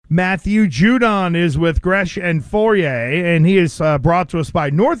Matthew Judon is with Gresh and Fauria, and he is brought to us by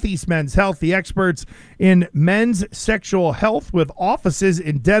Northeast Men's Health, the experts in men's sexual health with offices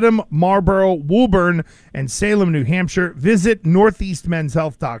in Dedham, Marlborough, Woburn, and Salem, New Hampshire. Visit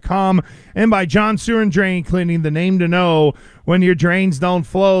northeastmenshealth.com. And by John Sewer and Drain Cleaning, the name to know when your drains don't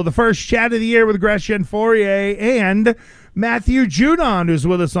flow. The first chat of the year with Gresh and Fauria and Matthew Judon, who's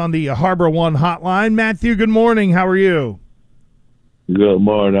with us on the Harbor One Hotline. Matthew, good morning. How are you? Good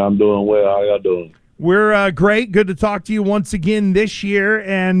morning. I'm doing well. How y'all doing? We're great. Good to talk to you once again this year.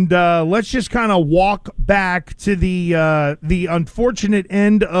 And let's just kind of walk back to the unfortunate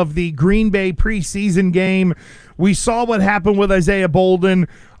end of the Green Bay preseason game. We saw what happened with Isaiah Bolden.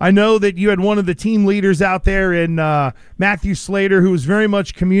 I know that you had one of the team leaders out there in Matthew Slater, who was very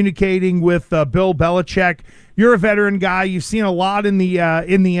much communicating with Bill Belichick. You're a veteran guy. You've seen a lot in the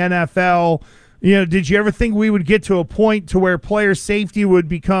NFL. You know, did you ever think we would get to a point to where player safety would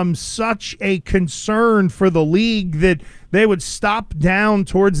become such a concern for the league that they would stop down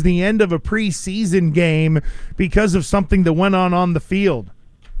towards the end of a preseason game because of something that went on the field?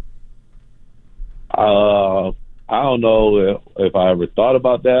 I don't know if I ever thought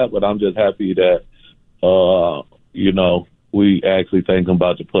about that, but I'm just happy that, we actually think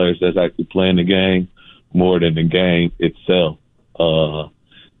about the players that's actually playing the game more than the game itself.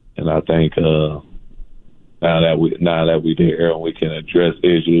 And I think now that we there and we can address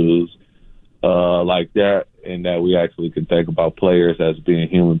issues like that, and that we actually can think about players as being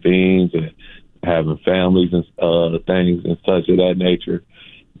human beings and having families and things and such of that nature,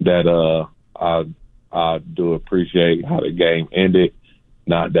 that I do appreciate how the game ended.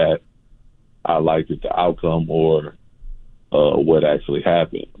 Not that I liked the outcome or what actually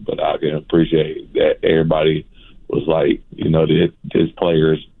happened, but I can appreciate that everybody was like, this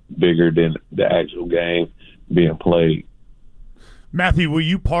player's bigger than the actual game being played. Matthew, were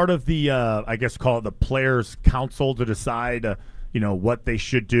you part of the, I guess call it the Players' Council to decide, what they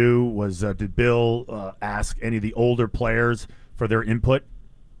should do? Did Bill ask any of the older players for their input?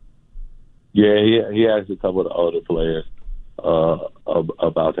 Yeah, he asked a couple of the older players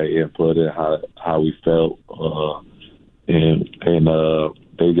about their input and how we felt, and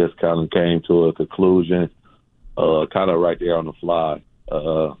they just kind of came to a conclusion, kind of right there on the fly.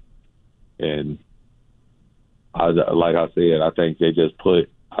 And like I said, I think they just put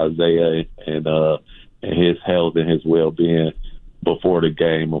Isaiah and his health and his well-being before the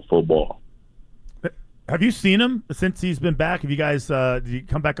game of football. Have you seen him since he's been back? Have you guys did you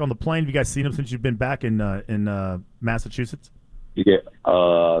come back on the plane? Have you guys seen him since you've been back in Massachusetts? Yeah,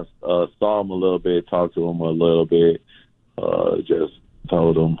 saw him a little bit, talked to him a little bit, just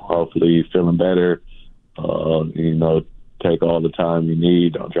told him hopefully he's feeling better. Take all the time you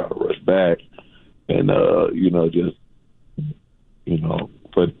need. Don't try to rush back. And,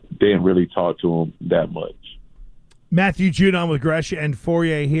 but didn't really talk to him that much. Matthew Judon with Gresh and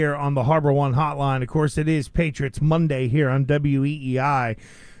Fauria here on the Harbor One Hotline. Of course, it is Patriots Monday here on WEEI.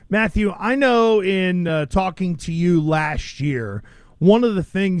 Matthew, I know in talking to you last year, one of the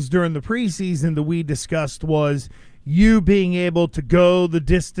things during the preseason that we discussed was you being able to go the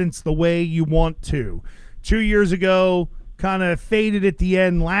distance the way you want to. 2 years ago, kind of faded at the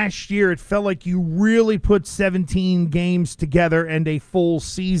end. Last year, it felt like you really put 17 games together and a full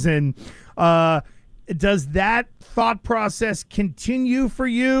season. Does that thought process continue for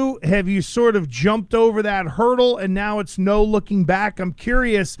you? Have you sort of jumped over that hurdle and now it's no looking back? I'm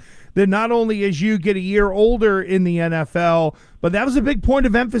curious that not only as you get a year older in the NFL, but that was a big point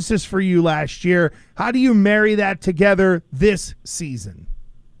of emphasis for you last year. How do you marry that together this season?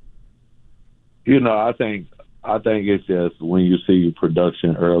 I think it's just when you see your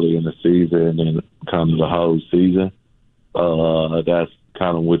production early in the season and kind of the whole season, that's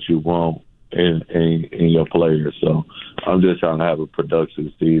kind of what you want in your players. So I'm just trying to have a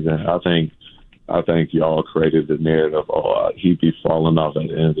productive season. I think y'all created the narrative, he'd be falling off at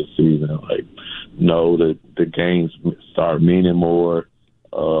the end of the season. Like, no, the games start meaning more.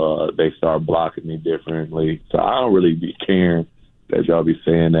 They start blocking me differently. So I don't really be caring that y'all be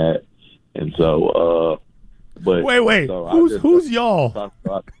saying that. And so, but wait, so who's y'all?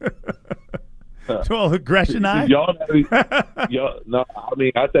 Well, Gresh and I. Y'all, no, I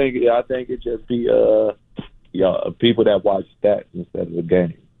mean, I think it just be people that watch stats instead of the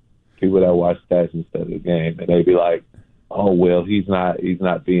game. People that watch stats instead of the game, and they be like, "Oh well, he's not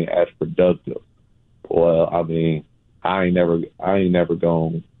being as productive." Well, I mean, I ain't never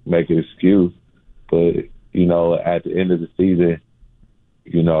gonna make an excuse, but at the end of the season,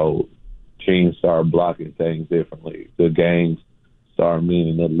 teams start blocking things differently. The games start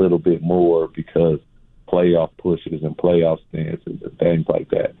meaning a little bit more because playoff pushes and playoff stances and things like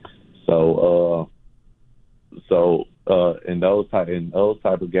that. those type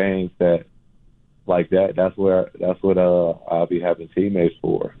of games that like that, that's what I'll be having teammates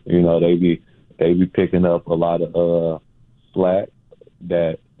for. You know, they be picking up a lot of slack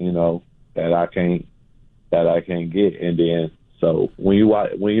that that I can't get, and then so when you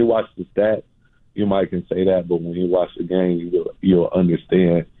watch the stats, you might can say that, but when you watch the game, you'll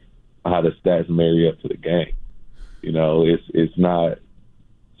understand how the stats marry up to the game. You know, it's not.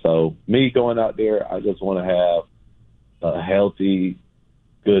 So me going out there, I just want to have a healthy,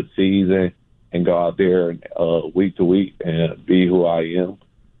 good season and go out there week to week and be who I am,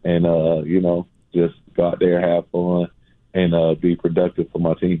 and just go out there, have fun, and be productive for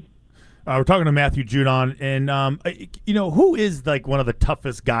my team. We're talking to Matthew Judon, and who is like one of the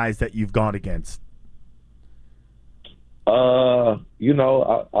toughest guys that you've gone against? I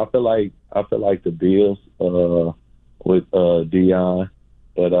feel like the Bills with Dion,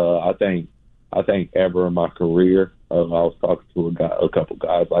 but I think ever in my career, I was talking to a couple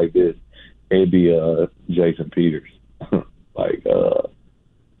guys like this. It'd be Jason Peters.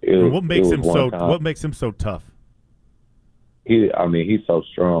 What makes him so tough? He's so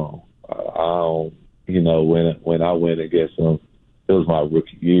strong. When I went against him, it was my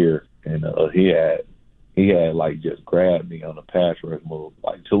rookie year, and he had like just grabbed me on a pass rush move,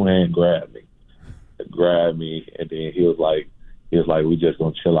 like 2-hand grabbed me, and then he was like, we just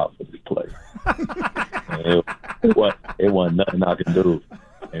gonna chill out for this play. And it wasn't nothing I could do,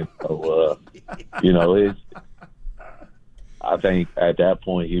 and so I think at that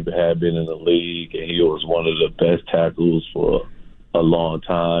point he had been in the league, and he was one of the best tackles for a long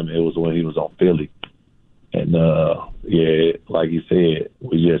time. It was when he was on Philly. And, like you said,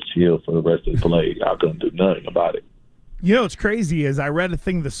 we just chilled for the rest of the play. I couldn't do nothing about it. You know what's crazy is I read a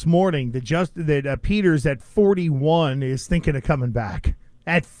thing this morning that Peters at 41 is thinking of coming back.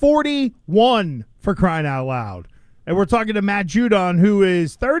 At 41, for crying out loud. And we're talking to Matt Judon, who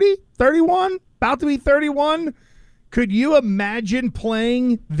is 30, 31, about to be 31. Could you imagine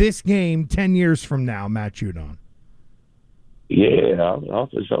playing this game 10 years from now, Matt Judon? Yeah, I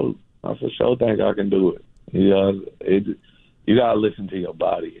for sure think I can do it. You gotta listen to your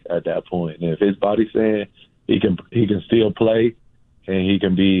body at that point. And if his body's saying he can still play and he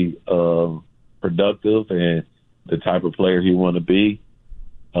can be productive and the type of player he want to be,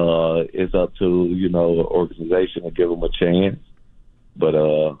 it's up to the organization to give him a chance. But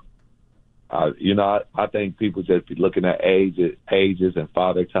I think people just be looking at ages and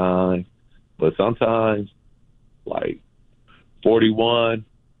father time. But sometimes, like 41,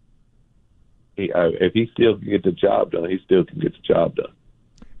 if he still can get the job done, he still can get the job done.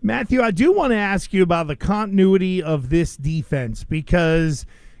 Matthew, I do want to ask you about the continuity of this defense because,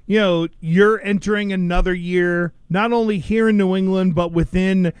 you're entering another year, not only here in New England, but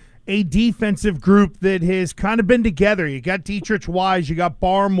within a defensive group that has kind of been together. You got Dietrich Wise, you got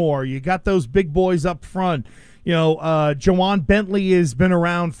Barmore, you got those big boys up front. Jawan Bentley has been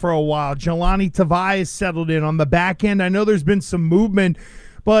around for a while. Jelani Tavai has settled in on the back end. I know there's been some movement,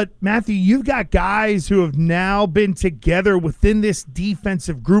 but Matthew, you've got guys who have now been together within this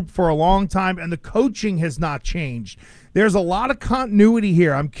defensive group for a long time, and the coaching has not changed. There's a lot of continuity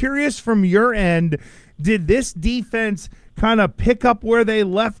here. I'm curious from your end, did this defense kind of pick up where they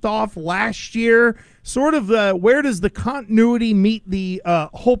left off last year? Sort of where does the continuity meet the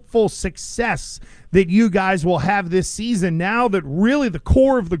hopeful success that you guys will have this season now that really the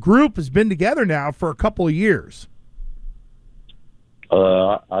core of the group has been together now for a couple of years?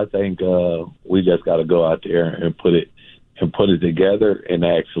 I think we just got to go out there and put it together and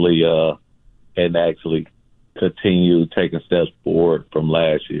actually continue taking steps forward from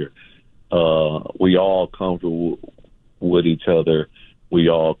last year. We all comfortable with each other. We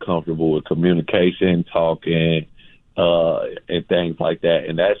all comfortable with communication, talking, and things like that.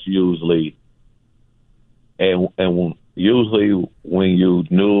 And that's usually usually when you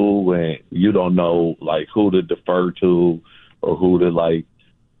new and you don't know like who to defer to or who to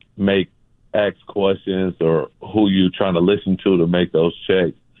ask questions or who you trying to listen to make those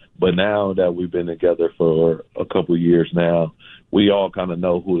checks. But now that we've been together for a couple of years now, we all kind of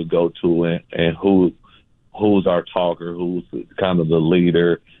know who to go to and who's our talker, who's kind of the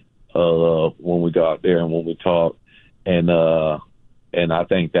leader when we go out there and when we talk. And I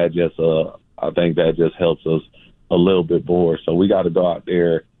think that just helps us a little bit more. So we got to go out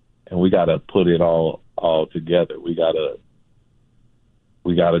there and we got to put it all together. We got to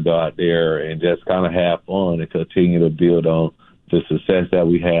go out there and just kind of have fun and continue to build on the success that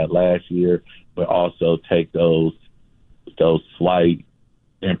we had last year, but also take those slight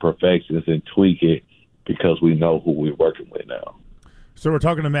imperfections and tweak it because we know who we're working with now. So we're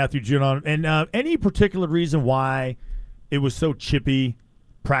talking to Matthew Judon, and any particular reason why it was so chippy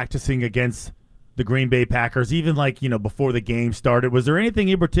practicing against the Green Bay Packers, even before the game started? Was there anything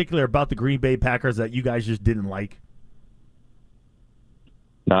in particular about the Green Bay Packers that you guys just didn't like?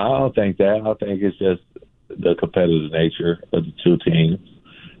 No, I don't think that. I think it's just the competitive nature of the two teams.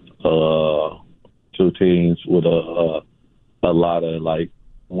 Two teams with a lot of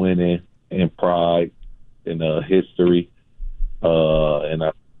winning and pride and history, and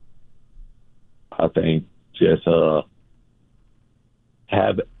I think just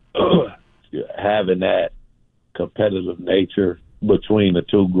having that competitive nature between the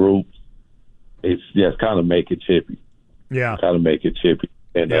two groups, it's just kind of make it chippy. Yeah, kind of make it chippy,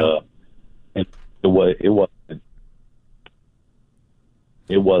 and and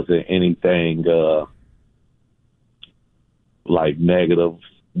it wasn't anything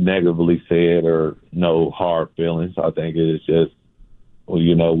negatively said or no hard feelings. I think it's just,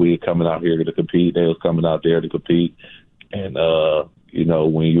 we coming out here to compete. They was coming out there to compete, and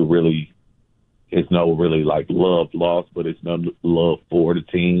when you really, it's no really love lost, but it's no love for the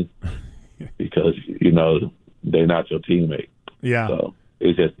team because they're not your teammate. Yeah. So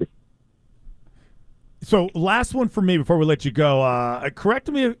it's just. So last one for me before we let you go. Correct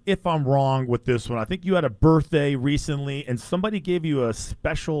me if I'm wrong with this one. I think you had a birthday recently, and somebody gave you a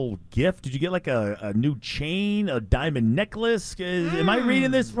special gift. Did you get a new chain, a diamond necklace? Am I reading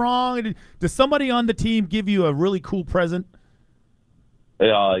this wrong? Does somebody on the team give you a really cool present?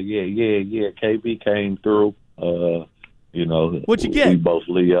 Yeah. KB came through. What'd you get? We both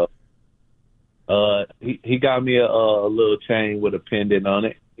Leo. He got me a little chain with a pendant on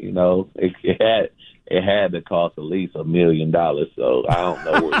it. It had to cost at least $1 million, so I don't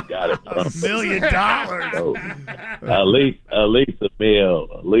know where he got it from. $1 million. So, at least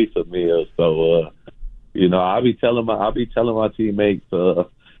 $1 million. So I'll be telling my teammates.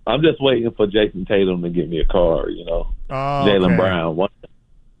 I'm just waiting for Jason Tatum to get me a car. Jaylen Brown.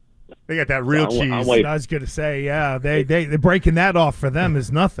 They got that real cheese. I was going to say, yeah, they're breaking that off for them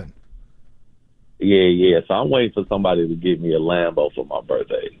is nothing. Yeah. So I'm waiting for somebody to give me a Lambo for my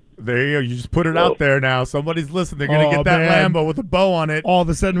birthday. There you go. You just put it out there now. Somebody's listening. They're going to get that Lambo with a bow on it. All of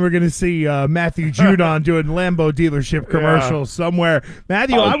a sudden, we're going to see Matthew Judon doing Lambo dealership commercials somewhere.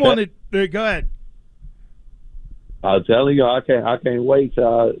 Matthew, I wanted – go ahead. I'm telling you, I can't wait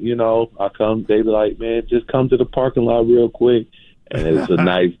till I come. They be like, man, just come to the parking lot real quick, and it's a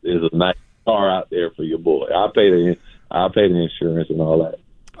nice car out there for your boy. I'll pay the insurance and all that.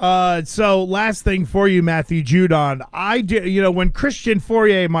 So last thing for you, Matthew Judon. I did, when Gresh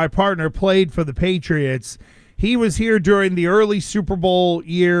Fauria, my partner, played for the Patriots, he was here during the early Super Bowl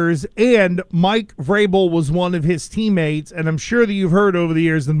years, and Mike Vrabel was one of his teammates, and I'm sure that you've heard over the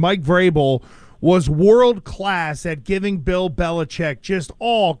years that Mike Vrabel was world class at giving Bill Belichick just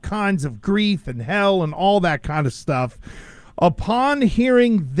all kinds of grief and hell and all that kind of stuff. Upon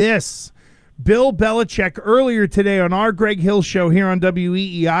hearing this, Bill Belichick earlier today on our Greg Hill show here on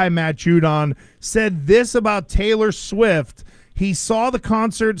WEEI, Matt Judon, said this about Taylor Swift. He saw the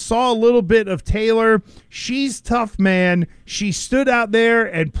concert, saw a little bit of Taylor. She's tough, man. She stood out there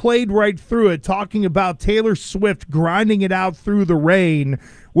and played right through it, talking about Taylor Swift grinding it out through the rain.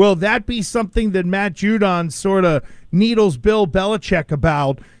 Will that be something that Matt Judon sort of needles Bill Belichick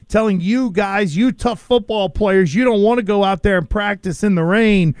about, telling you guys, you tough football players, you don't want to go out there and practice in the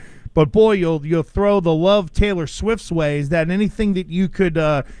rain, but boy, you'll throw the love Taylor Swift's way? Is that anything that you could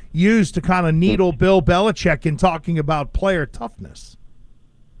use to kind of needle Bill Belichick in talking about player toughness?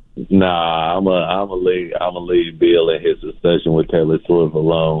 Nah, I'm a leave Bill and his discussion with Taylor Swift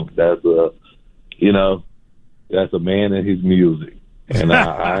alone. That's a man in his music, and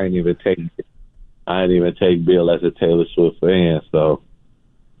I ain't even take Bill as a Taylor Swift fan. So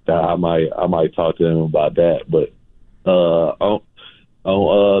I might talk to him about that, but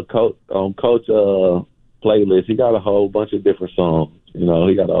on Coach playlist, he got a whole bunch of different songs. He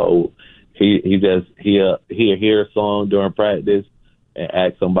got a whole he'll hear a song during practice and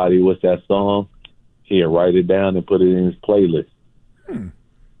ask somebody what's that song. He'll write it down and put it in his playlist.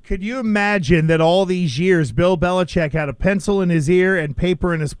 Could you imagine that all these years Bill Belichick had a pencil in his ear and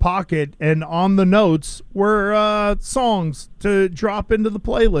paper in his pocket, and on the notes were songs to drop into the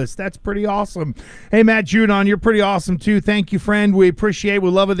playlist? That's pretty awesome. Hey, Matt Judon, you're pretty awesome too. Thank you, friend. We appreciate it. We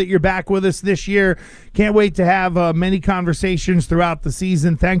love it that you're back with us this year. Can't wait to have many conversations throughout the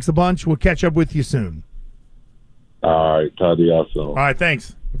season. Thanks a bunch. We'll catch up with you soon. All right. Talk to y'all soon. All right,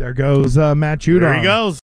 thanks. There goes Matt Judon. There he goes.